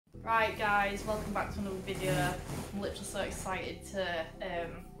Right guys, welcome back to another video. I'm literally so excited to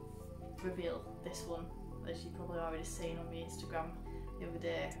reveal this one. As you've probably already seen on my Instagram the other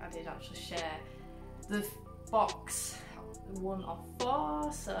day, I did actually share the box 1 of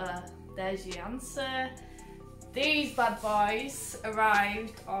 4, so there's your answer. These bad boys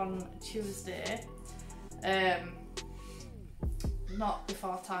arrived on Tuesday. Not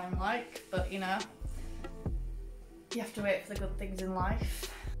before time like, but you know, you have to wait for the good things in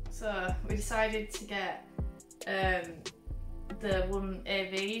life. So we decided to get the 1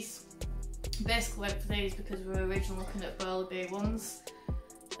 AVs. Basically went for these because we were originally looking at bola B ones.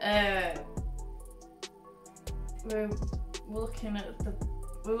 We were looking at the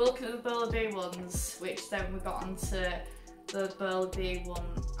bola B ones, which then we got onto the bola B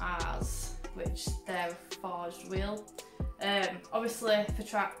 1Rs, which they're a forged wheel. Obviously for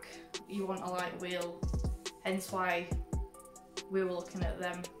track you want a light wheel, hence why we were looking at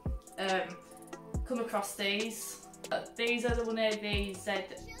them. Come across these. These are the 1AV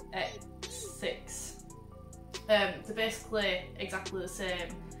ZX6. They're basically exactly the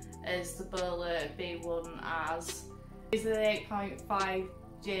same as the bola B1Rs. These are the 8.5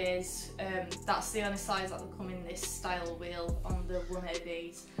 Js. That's the only size that will come in this style wheel on the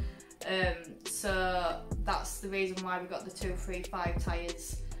 1AVs. So that's the reason why we got the 235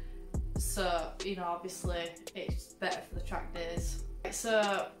 tyres. So, you know, obviously it's better for the track days.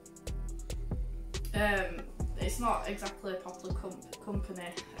 So it's not exactly a popular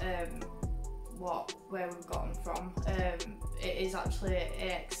company where we've got them from. It is actually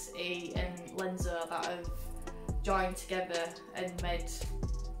AXE and Lenzo that have joined together and made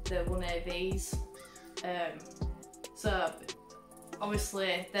the 1AVs. So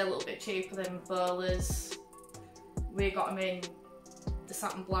obviously they're a little bit cheaper than bolas. We got them in the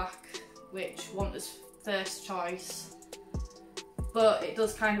satin black, which wasn't as first choice, but it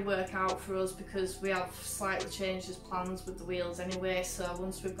does kind of work out for us because we have slightly changed his plans with the wheels anyway. So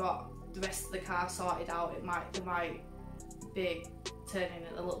once we've got the rest of the car sorted out, they might be turning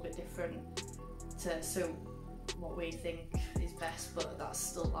it a little bit different to suit what we think is best, but that's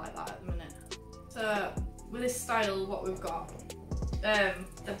still like that at the minute. So with this style, what we've got,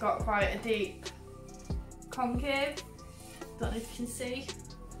 they've got quite a deep concave. Don't know if you can see.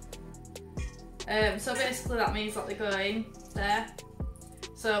 So basically that means that they go in there.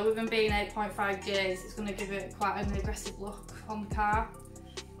 So with them being 8.5 Js, it's going to give it quite an aggressive look on the car.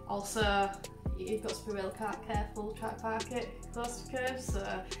 Also, you've got to be really careful trying to park it close to curves,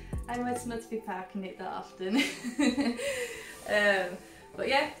 so I'm not to be parking it that often. But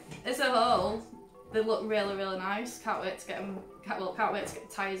yeah, as a whole, they look really nice. Can't wait to get them. Can't wait to get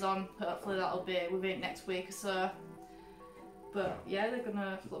the tyres on. Hopefully that'll be within next week or so. But yeah, they're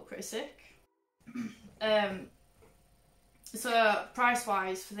gonna look pretty sick. So price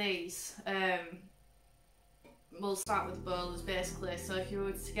wise for these, we'll start with the bolas basically. So if you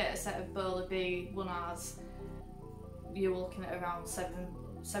were to get a set of bola B1Rs, you're looking at around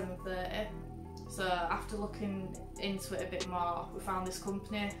 $730. So after looking into it a bit more, we found this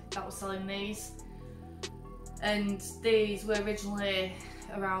company that was selling these, and these were originally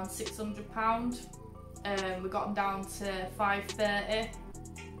around £600. We got them down to $530,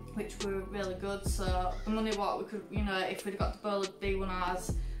 which were really good. So the money what we could, you know, if we'd got the bola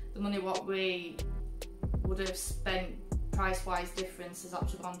B1Rs, the money what we would have spent price wise difference has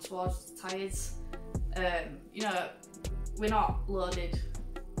actually gone towards the tyres. You know, we're not loaded,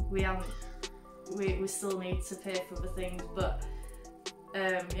 we still need to pay for other things, but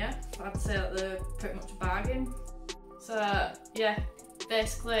yeah, I'd say that they're pretty much a bargain. So yeah,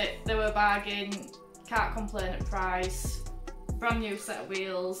 basically they were a bargain, can't complain at price. Brand new set of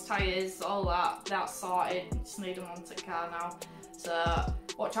wheels, tyres, all that's sorted, just need them onto the car now. So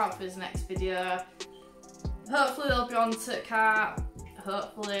watch out for his next video. Hopefully they'll be onto the car,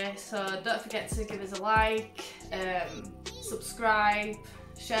 hopefully. So don't forget to give us a like, subscribe,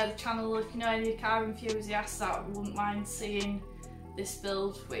 share the channel if you know any car enthusiasts that wouldn't mind seeing this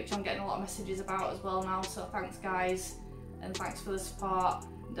build, which I'm getting a lot of messages about as well now. So thanks guys, and thanks for the support.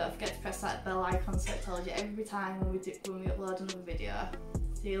 And don't forget to press that bell icon so it tells you every time when we upload another video.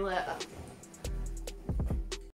 See you later.